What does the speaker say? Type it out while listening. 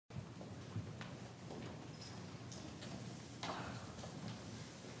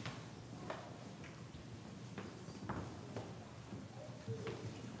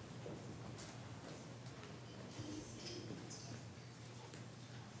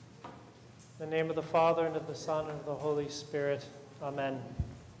In the name of the Father, and of the Son, and of the Holy Spirit. Amen.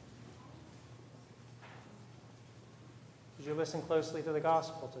 Did you listen closely to the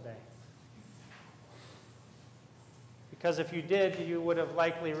gospel today? Because if you did, you would have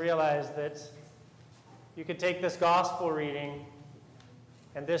likely realized that you could take this gospel reading,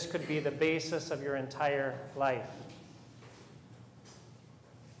 and this could be the basis of your entire life.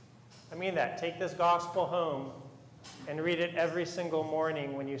 I mean that. Take this gospel home and read it every single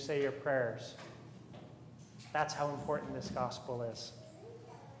morning when you say your prayers. That's how important this gospel is.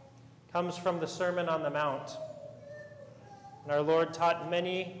 It comes from the Sermon on the Mount. And our Lord taught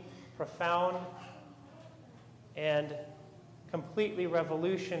many profound and completely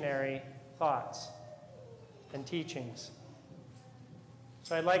revolutionary thoughts and teachings.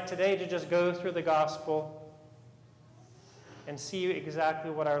 So I'd like today to just go through the gospel and see exactly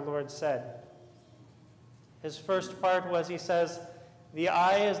what our Lord said. His first part was, he says, "The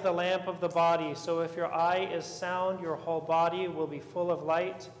eye is the lamp of the body, so if your eye is sound, your whole body will be full of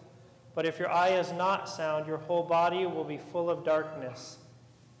light. But if your eye is not sound, your whole body will be full of darkness.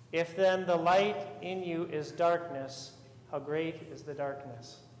 If then the light in you is darkness, how great is the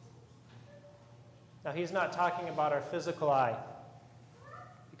darkness?" Now, he's not talking about our physical eye,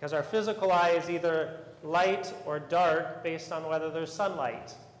 because our physical eye is either light or dark based on whether there's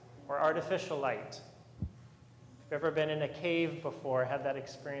sunlight or artificial light. Have you ever been in a cave before, had that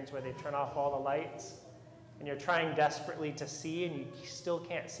experience where they turn off all the lights and you're trying desperately to see and you still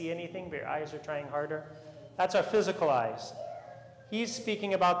can't see anything, but your eyes are trying harder? That's our physical eyes. He's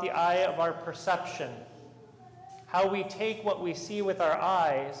speaking about the eye of our perception, how we take what we see with our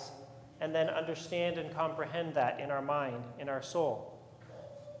eyes and then understand and comprehend that in our mind, in our soul.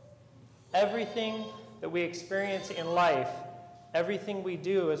 Everything that we experience in life, everything we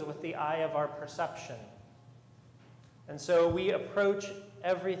do is with the eye of our perception. And so we approach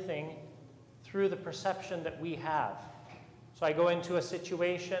everything through the perception that we have. So I go into a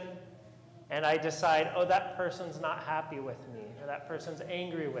situation and I decide, oh, that person's not happy with me, or that person's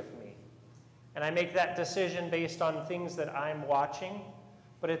angry with me. And I make that decision based on things that I'm watching,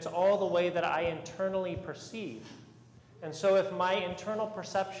 but it's all the way that I internally perceive. And so if my internal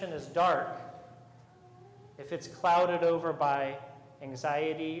perception is dark, if it's clouded over by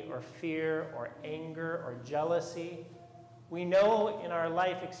anxiety or fear or anger or jealousy, we know in our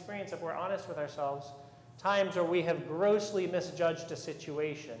life experience, if we're honest with ourselves, times where we have grossly misjudged a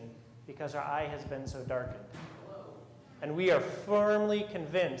situation because our eye has been so darkened. And we are firmly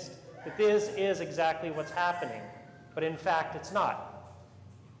convinced that this is exactly what's happening, but in fact it's not.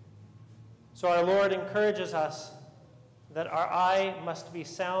 So our Lord encourages us that our eye must be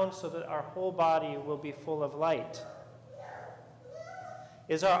sound so that our whole body will be full of light.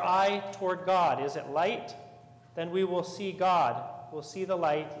 Is our eye toward God? Is it light? Then we will see God. We'll see the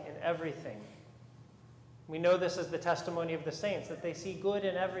light in everything. We know this is the testimony of the saints, that they see good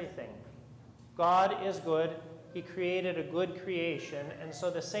in everything. God is good. He created a good creation, and so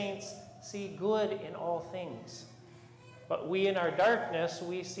the saints see good in all things. But we in our darkness,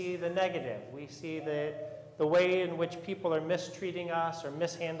 we see the negative. We see the way in which people are mistreating us or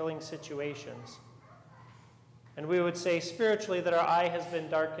mishandling situations. And we would say spiritually that our eye has been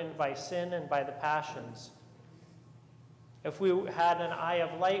darkened by sin and by the passions. If we had an eye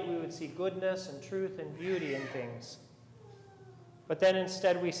of light, we would see goodness and truth and beauty in things. But then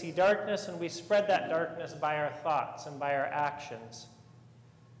instead we see darkness, and we spread that darkness by our thoughts and by our actions.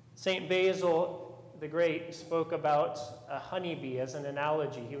 St. Basil the Great spoke about a honeybee as an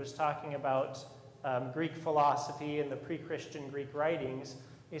analogy. He was talking about Greek philosophy and the pre-Christian Greek writings.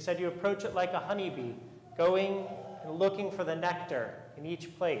 He said you approach it like a honeybee, going and looking for the nectar in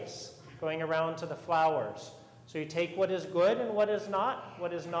each place, going around to the flowers. So you take what is good and what is not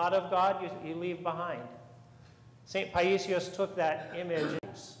of God, you leave behind. St. Paisios took that image,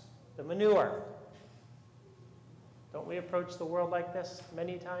 the manure. Don't we approach the world like this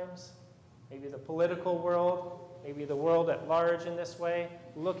many times? Maybe the political world, maybe the world at large in this way,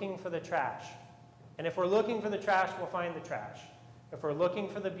 looking for the trash. And if we're looking for the trash, we'll find the trash. If we're looking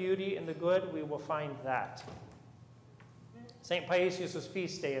for the beauty and the good, we will find that. St. Paisios'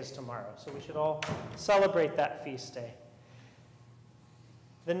 feast day is tomorrow, so we should all celebrate that feast day.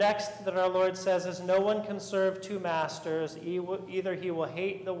 The next that our Lord says is, no one can serve two masters. Either he will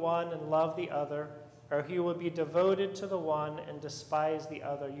hate the one and love the other, or he will be devoted to the one and despise the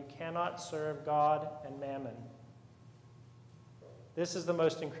other. You cannot serve God and mammon. This is the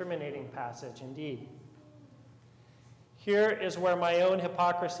most incriminating passage indeed. Here is where my own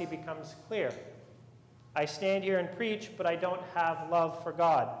hypocrisy becomes clear. I stand here and preach, but I don't have love for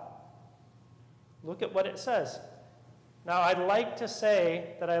God. Look at what it says. Now, I'd like to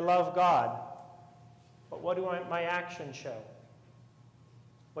say that I love God, But what do my actions show?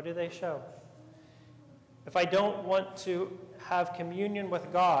 What do they show? If I don't want to have communion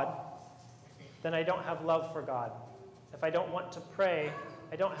with God, then I don't have love for God. If I don't want to pray,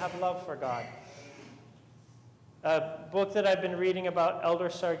 I don't have love for God. A book that I've been reading about Elder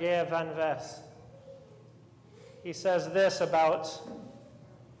Sergei Van Ves, he says this about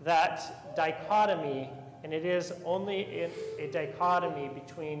that dichotomy, and it is only a dichotomy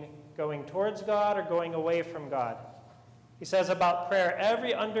between going towards God or going away from God. He says about prayer,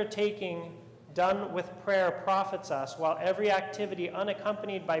 every undertaking done with prayer profits us, while every activity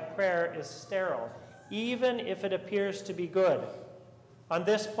unaccompanied by prayer is sterile, even if it appears to be good. On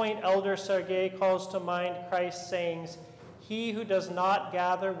this point, Elder Sergei calls to mind Christ's sayings, "He who does not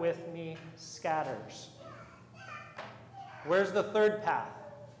gather with me scatters." Where's the third path?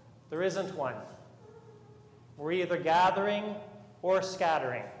 There isn't one. We're either gathering or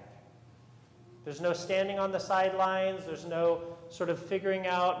scattering. There's no standing on the sidelines. There's no sort of figuring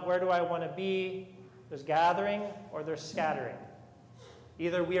out where do I want to be. There's gathering or there's scattering.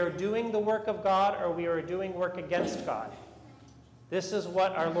 Either we are doing the work of God or we are doing work against God. This is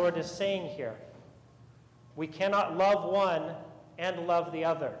what our Lord is saying here. We cannot love one and love the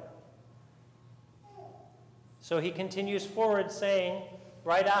other. So he continues forward saying,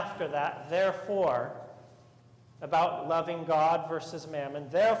 right after that, therefore, about loving God versus mammon,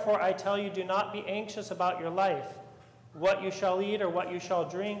 therefore I tell you, do not be anxious about your life, what you shall eat or what you shall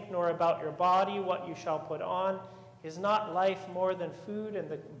drink, nor about your body, what you shall put on. Is not life more than food, and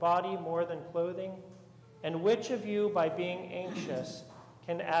the body more than clothing? And which of you, by being anxious,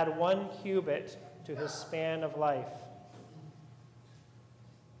 can add 1 cubit to his span of life?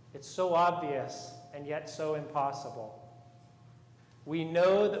 It's so obvious, and yet so impossible. We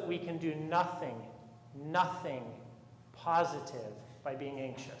know that we can do nothing positive by being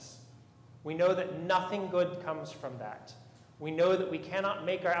anxious. We know that nothing good comes from that. We know that we cannot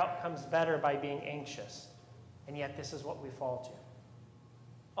make our outcomes better by being anxious. And yet this is what we fall to.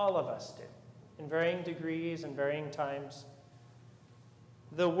 All of us do, in varying degrees and varying times.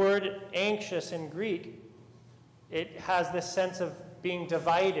 The word anxious in Greek, it has this sense of being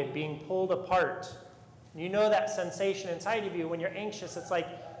divided, being pulled apart. You know that sensation inside of you when you're anxious. It's like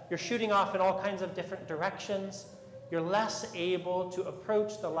you're shooting off in all kinds of different directions. You're less able to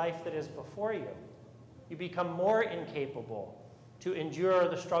approach the life that is before you. You become more incapable to endure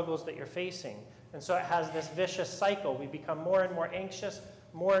the struggles that you're facing. And so it has this vicious cycle. We become more and more anxious,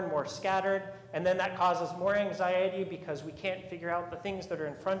 more and more scattered, and then that causes more anxiety because we can't figure out the things that are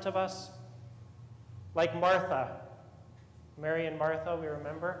in front of us. Like Martha, Mary and Martha, we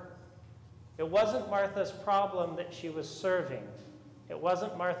remember. It wasn't Martha's problem that she was serving. It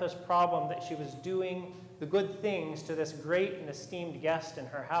wasn't Martha's problem that she was doing the good things to this great and esteemed guest in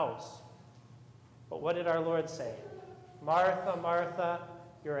her house. But what did our Lord say? Martha, Martha,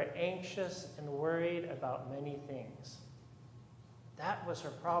 you're anxious and worried about many things. That was her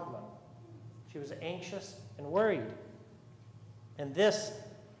problem. She was anxious and worried. And this,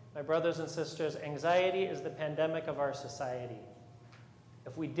 my brothers and sisters, anxiety is the pandemic of our society.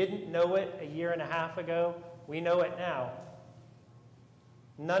 If we didn't know it a year and a half ago, we know it now.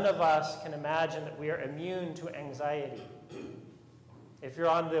 None of us can imagine that we are immune to anxiety. If you're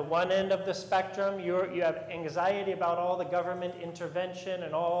on the one end of the spectrum, you have anxiety about all the government intervention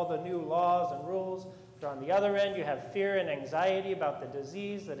and all the new laws and rules. If you're on the other end, you have fear and anxiety about the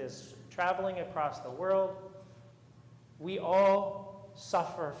disease that is traveling across the world. We all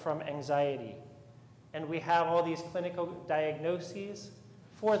suffer from anxiety. And we have all these clinical diagnoses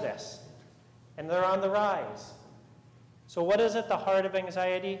for this. And they're on the rise. So what is at the heart of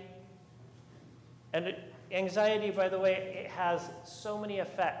anxiety? And anxiety, by the way, it has so many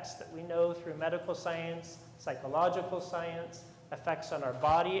effects that we know through medical science, psychological science, effects on our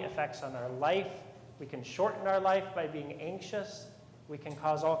body, effects on our life. We can shorten our life by being anxious. We can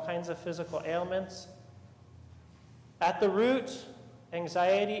cause all kinds of physical ailments. At the root,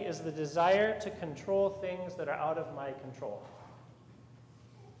 anxiety is the desire to control things that are out of my control.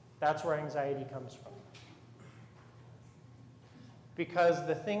 That's where anxiety comes from. Because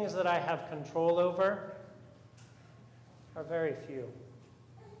the things that I have control over are very few.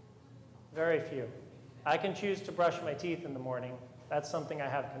 Very few. I can choose to brush my teeth in the morning. That's something I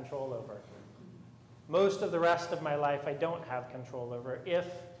have control over. Most of the rest of my life I don't have control over if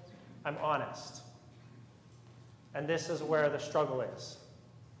I'm honest. And this is where the struggle is.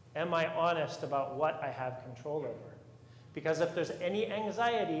 Am I honest about what I have control over? Because if there's any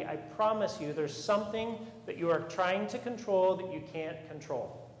anxiety, I promise you there's something that you are trying to control that you can't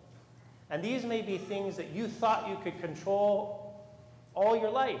control. And these may be things that you thought you could control all your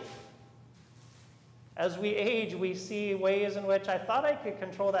life. As we age, we see ways in which I thought I could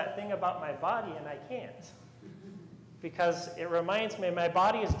control that thing about my body, and I can't. Because it reminds me my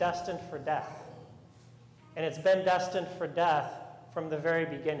body is destined for death. And it's been destined for death from the very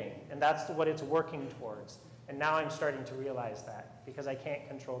beginning. And that's what it's working towards. And now I'm starting to realize that because I can't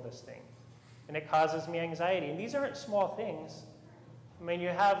control this thing. And it causes me anxiety. And these aren't small things. I mean, you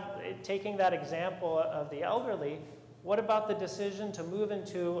have, taking that example of the elderly, what about the decision to move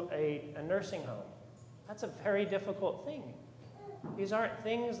into a nursing home? That's a very difficult thing. These aren't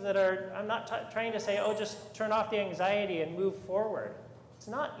things that are, I'm not trying to say, oh, just turn off the anxiety and move forward. It's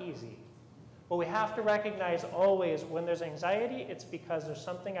not easy. But we have to recognize always when there's anxiety, it's because there's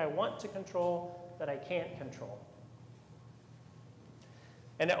something I want to control that I can't control.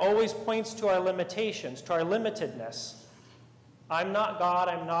 And it always points to our limitations, to our limitedness. I'm not God,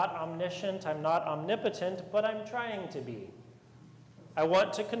 I'm not omniscient, I'm not omnipotent, but I'm trying to be. I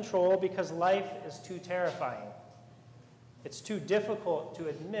want to control because life is too terrifying. It's too difficult to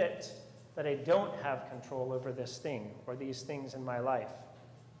admit that I don't have control over this thing or these things in my life.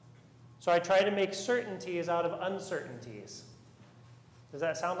 So I try to make certainties out of uncertainties. Does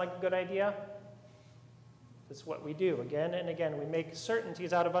that sound like a good idea? That's what we do again and again. We make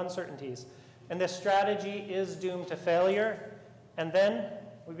certainties out of uncertainties. And this strategy is doomed to failure, and then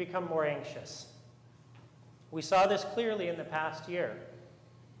we become more anxious. We saw this clearly in the past year.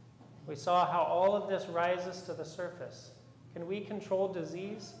 We saw how all of this rises to the surface. Can we control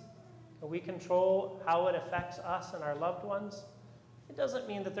disease? Can we control how it affects us and our loved ones? It doesn't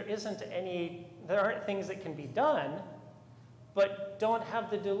mean that there aren't things that can be done, but don't have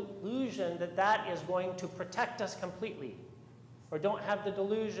the delusion that that is going to protect us completely. Or don't have the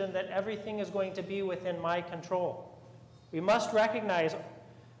delusion that everything is going to be within my control. We must recognize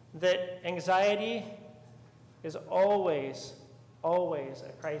that anxiety is always, always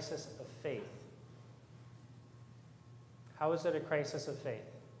a crisis of faith. How is it a crisis of faith?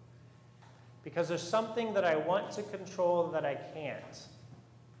 Because there's something that I want to control that I can't.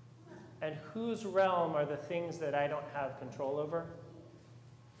 And whose realm are the things that I don't have control over?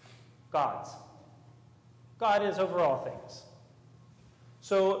 God's. God is over all things.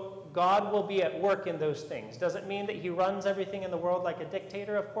 So God will be at work in those things. Does it mean that he runs everything in the world like a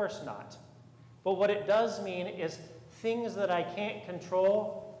dictator? Of course not. But what it does mean is things that I can't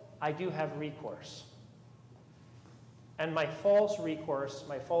control, I do have recourse. And my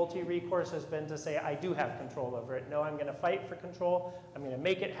faulty recourse has been to say, I do have control over it. No, I'm going to fight for control. I'm going to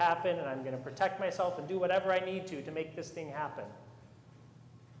make it happen, and I'm going to protect myself and do whatever I need to make this thing happen.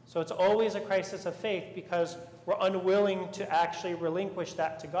 So it's always a crisis of faith because we're unwilling to actually relinquish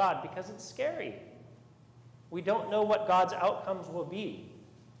that to God because it's scary. We don't know what God's outcomes will be.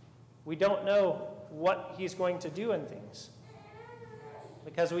 We don't know what he's going to do in things.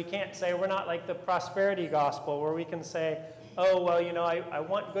 Because we can't say, we're not like the prosperity gospel where we can say, oh, well, I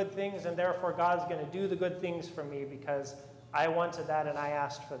want good things and therefore God's going to do the good things for me because I wanted that and I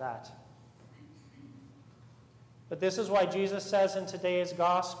asked for that. But this is why Jesus says in today's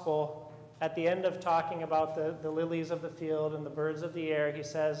gospel, at the end of talking about the lilies of the field and the birds of the air, he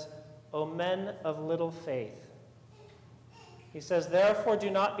says, O men of little faith. He says, therefore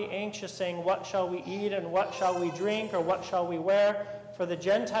do not be anxious, saying, what shall we eat and what shall we drink or what shall we wear? For the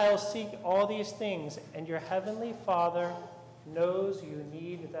Gentiles seek all these things, and your heavenly Father knows you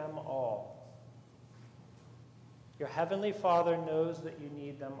need them all. Your heavenly Father knows that you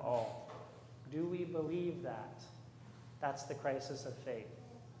need them all. Do we believe that? That's the crisis of faith.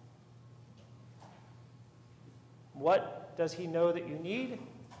 What does he know that you need?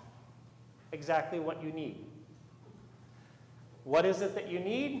 Exactly what you need. What is it that you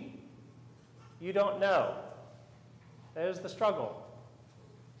need? You don't know. There's the struggle.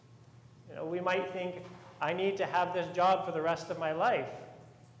 We might think, I need to have this job for the rest of my life,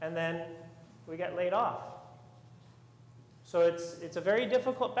 and then we get laid off. So it's a very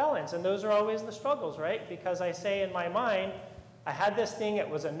difficult balance, and those are always the struggles, right? Because I say in my mind, I had this thing, it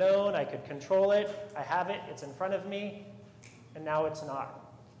was a known, I could control it, I have it, it's in front of me, and now it's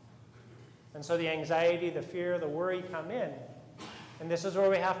not. And so the anxiety, the fear, the worry come in. And this is where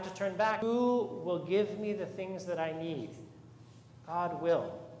we have to turn back. Who will give me the things that I need? God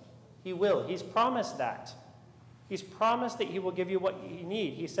will. He will. He's promised that. He's promised that he will give you what you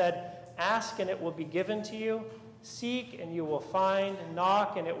need. He said, ask and it will be given to you. Seek and you will find.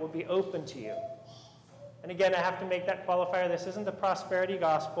 Knock and it will be open to you. And again, I have to make that qualifier. This isn't the prosperity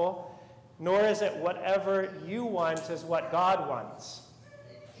gospel, nor is it whatever you want is what God wants.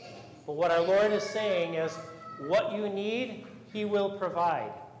 But what our Lord is saying is, what you need, he will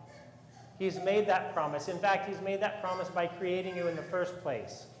provide. He's made that promise. In fact, he's made that promise by creating you in the first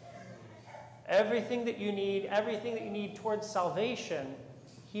place. Everything that you need towards salvation,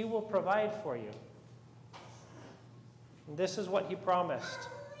 he will provide for you. And this is what he promised.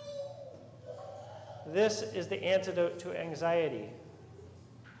 This is the antidote to anxiety,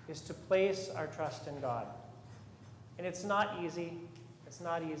 is to place our trust in God. And it's not easy. It's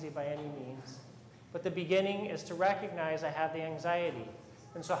not easy by any means. But the beginning is to recognize I have the anxiety.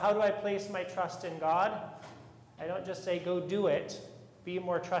 And so how do I place my trust in God? I don't just say, go do it. Be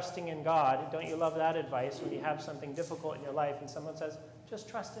more trusting in God. Don't you love that advice when you have something difficult in your life and someone says, just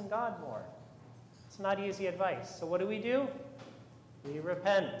trust in God more? It's not easy advice. So what do? We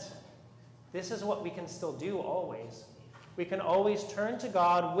repent. This is what we can still do always. We can always turn to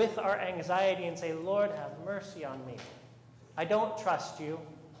God with our anxiety and say, Lord, have mercy on me. I don't trust you.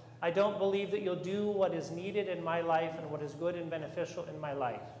 I don't believe that you'll do what is needed in my life and what is good and beneficial in my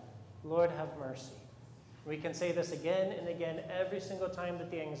life. Lord, have mercy. We can say this again and again every single time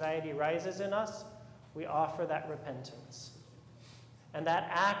that the anxiety rises in us. We offer that repentance. And that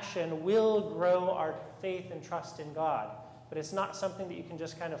action will grow our faith and trust in God. But it's not something that you can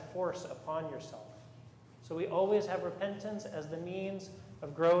just kind of force upon yourself. So we always have repentance as the means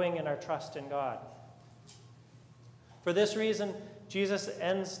of growing in our trust in God. For this reason, Jesus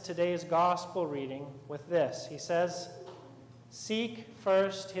ends today's gospel reading with this. He says, seek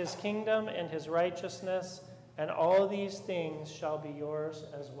first his kingdom and his righteousness, and all these things shall be yours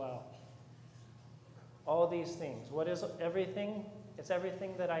as well. All these things. What is everything? It's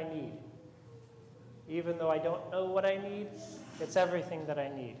everything that I need. Even though I don't know what I need, it's everything that I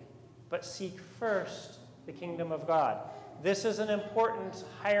need. But seek first the kingdom of God. This is an important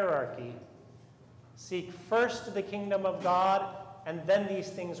hierarchy. Seek first the kingdom of God, and then these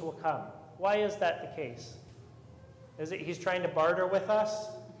things will come. Why is that the case? Is it he's trying to barter with us?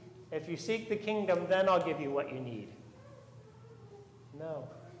 If you seek the kingdom, then I'll give you what you need. No,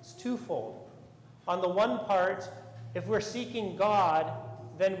 it's twofold. On the one part, if we're seeking God,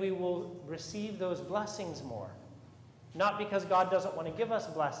 then we will receive those blessings more. Not because God doesn't want to give us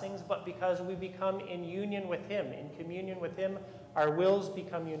blessings, but because we become in union with him. In communion with him, our wills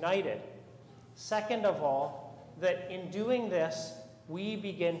become united. Second of all, that in doing this, we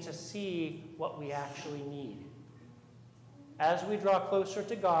begin to see what we actually need. As we draw closer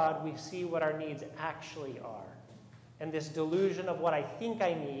to God, we see what our needs actually are. And this delusion of what I think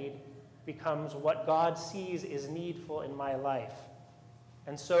I need becomes what God sees is needful in my life.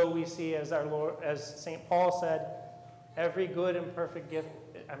 And so we see, as St. Paul said, every good and perfect gift,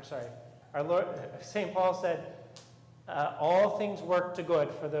 St. Paul said, all things work to good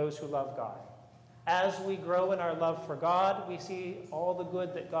for those who love God. As we grow in our love for God, we see all the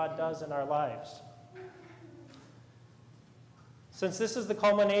good that God does in our lives. Since this is the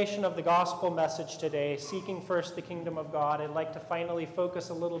culmination of the gospel message today, seeking first the kingdom of God, I'd like to finally focus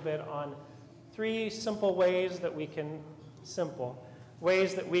a little bit on three simple ways that we can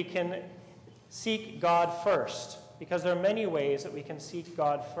seek God first. Because there are many ways that we can seek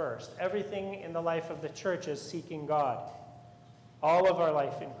God first. Everything in the life of the church is seeking God. All of our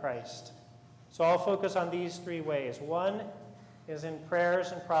life in Christ. So I'll focus on these three ways. One is in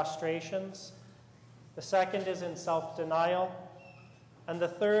prayers and prostrations. The second is in self-denial. And the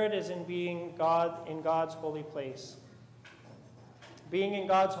third is in being in God's holy place. Being in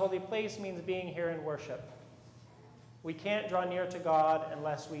God's holy place means being here in worship. We can't draw near to God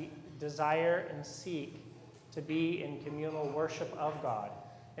unless we desire and seek to be in communal worship of God,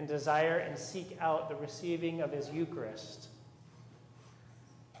 and desire and seek out the receiving of his Eucharist.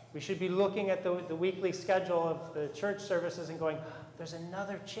 We should be looking at the weekly schedule of the church services and going, there's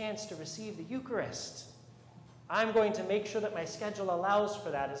another chance to receive the Eucharist. I'm going to make sure that my schedule allows for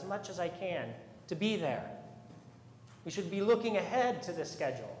that as much as I can to be there. We should be looking ahead to the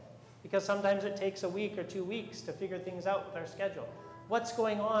schedule, because sometimes it takes a week or 2 weeks to figure things out with our schedule. What's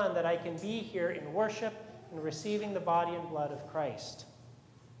going on that I can be here in worship and receiving the body and blood of Christ?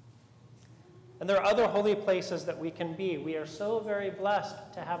 And there are other holy places that we can be. We are so very blessed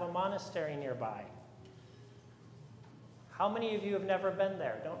to have a monastery nearby. How many of you have never been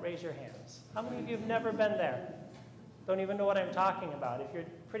there? Don't raise your hands. How many of you have never been there? Don't even know what I'm talking about. If you're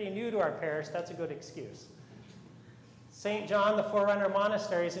pretty new to our parish, that's a good excuse. St. John the Forerunner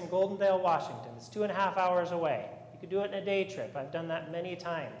Monastery is in Goldendale, Washington. It's 2.5 hours away. You could do it in a day trip. I've done that many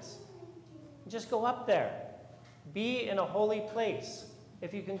times. Just go up there. Be in a holy place.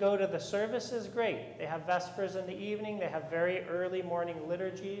 If you can go to the services, great. They have Vespers in the evening. They have very early morning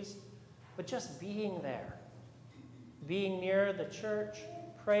liturgies. But just being there, being near the church,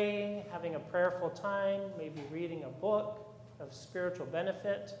 praying, having a prayerful time, maybe reading a book of spiritual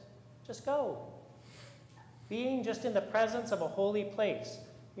benefit, just go. Being just in the presence of a holy place.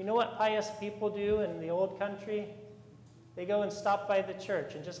 You know what pious people do in the old country? They go and stop by the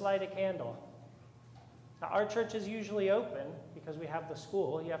church and just light a candle. Now, our church is usually open because we have the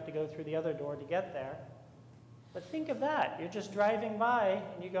school. You have to go through the other door to get there. But think of that. You're just driving by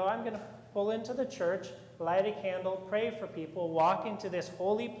and you go, I'm going to pull into the church, light a candle, pray for people, walk into this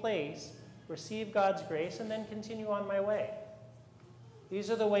holy place, receive God's grace, and then continue on my way. These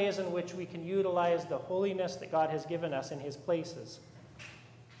are the ways in which we can utilize the holiness that God has given us in his places.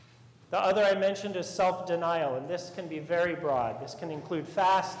 The other I mentioned is self-denial, and this can be very broad. This can include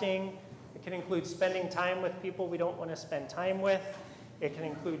fasting. It can include spending time with people we don't want to spend time with. It can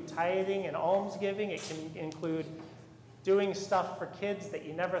include tithing and almsgiving. It can include doing stuff for kids that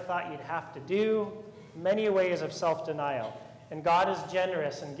you never thought you'd have to do. Many ways of self-denial. And God is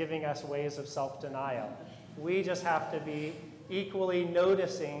generous in giving us ways of self-denial. We just have to be equally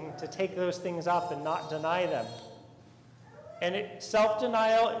noticing to take those things up and not deny them. And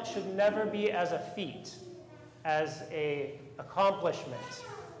self-denial should never be as a feat, as an accomplishment.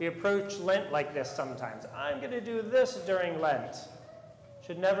 We approach Lent like this sometimes. I'm going to do this during Lent.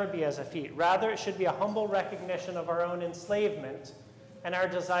 Should never be as a feat. Rather, it should be a humble recognition of our own enslavement and our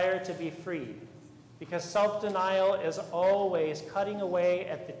desire to be free. Because self-denial is always cutting away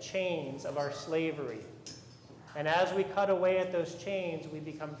at the chains of our slavery. And as we cut away at those chains, we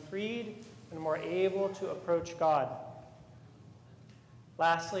become freed and more able to approach God.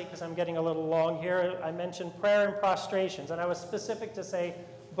 Lastly, because I'm getting a little long here, I mentioned prayer and prostrations, and I was specific to say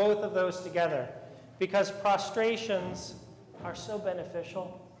both of those together, because prostrations are so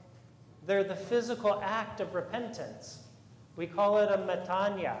beneficial. They're the physical act of repentance. We call it a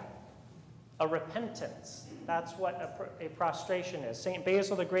metania, a repentance. That's what a prostration is. St.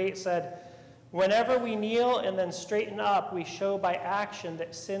 Basil the Great said, whenever we kneel and then straighten up, we show by action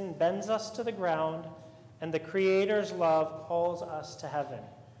that sin bends us to the ground and the Creator's love calls us to heaven.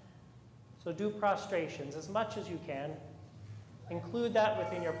 So do prostrations as much as you can. Include that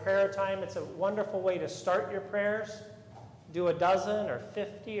within your prayer time. It's a wonderful way to start your prayers. Do a dozen or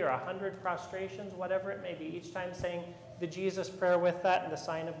 50 or 100 prostrations, whatever it may be, each time saying the Jesus prayer with that and the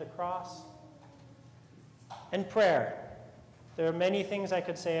sign of the cross. And prayer. There are many things I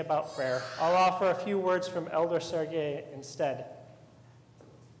could say about prayer. I'll offer a few words from Elder Sergei instead.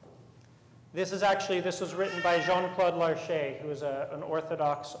 This was written by Jean-Claude Larcher, who is an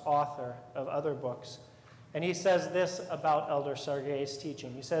Orthodox author of other books. And he says this about Elder Sergei's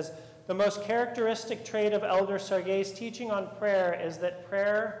teaching. He says, the most characteristic trait of Elder Sergei's teaching on prayer is that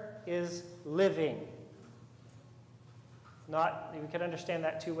prayer is living. We can understand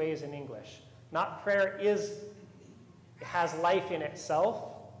that two ways in English. Not prayer has life in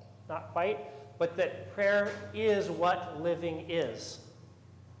itself, not quite, but that prayer is what living is.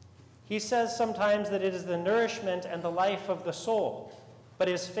 He says sometimes that it is the nourishment and the life of the soul, but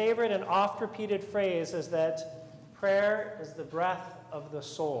his favorite and oft-repeated phrase is that prayer is the breath of the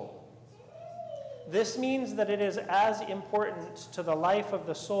soul. This means that it is as important to the life of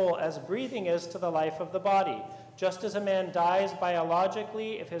the soul as breathing is to the life of the body. Just as a man dies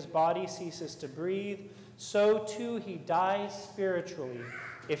biologically if his body ceases to breathe, so too he dies spiritually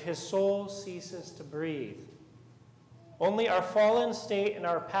if his soul ceases to breathe. Only our fallen state and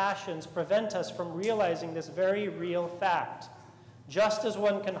our passions prevent us from realizing this very real fact. Just as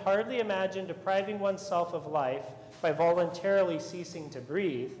one can hardly imagine depriving oneself of life by voluntarily ceasing to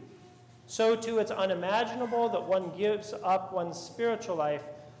breathe, so too it's unimaginable that one gives up one's spiritual life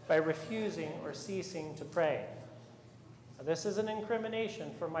by refusing or ceasing to pray. Now, this is an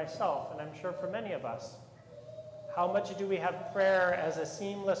incrimination for myself, and I'm sure for many of us. How much do we have prayer as a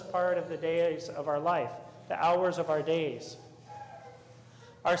seamless part of the days of our life? The hours of our days.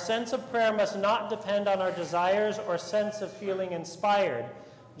 Our sense of prayer must not depend on our desires or sense of feeling inspired.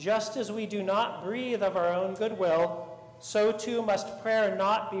 Just as we do not breathe of our own goodwill, so too must prayer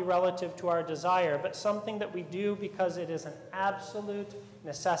not be relative to our desire, but something that we do because it is an absolute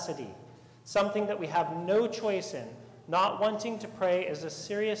necessity, something that we have no choice in. Not wanting to pray is a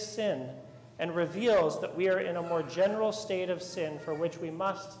serious sin and reveals that we are in a more general state of sin for which we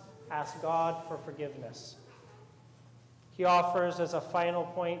must ask God for forgiveness. He offers as a final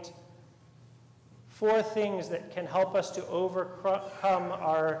point 4 things that can help us to overcome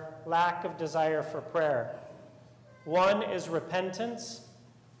our lack of desire for prayer. 1 is repentance,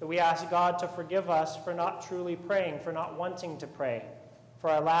 that we ask God to forgive us for not truly praying, for not wanting to pray, for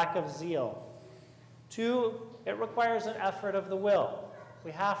our lack of zeal. 2, it requires an effort of the will.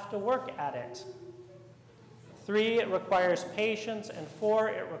 We have to work at it. 3, it requires patience, and 4,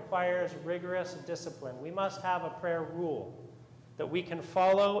 it requires rigorous discipline. We must have a prayer rule that we can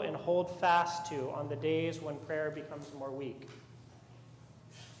follow and hold fast to on the days when prayer becomes more weak.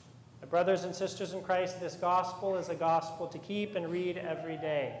 My brothers and sisters in Christ, this gospel is a gospel to keep and read every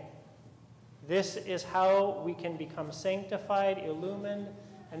day. This is how we can become sanctified, illumined,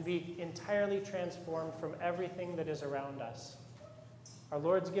 and be entirely transformed from everything that is around us. Our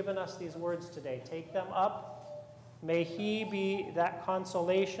Lord's given us these words today. Take them up. May he be that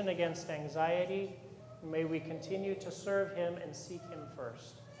consolation against anxiety. May we continue to serve him and seek him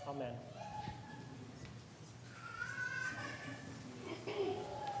first. Amen.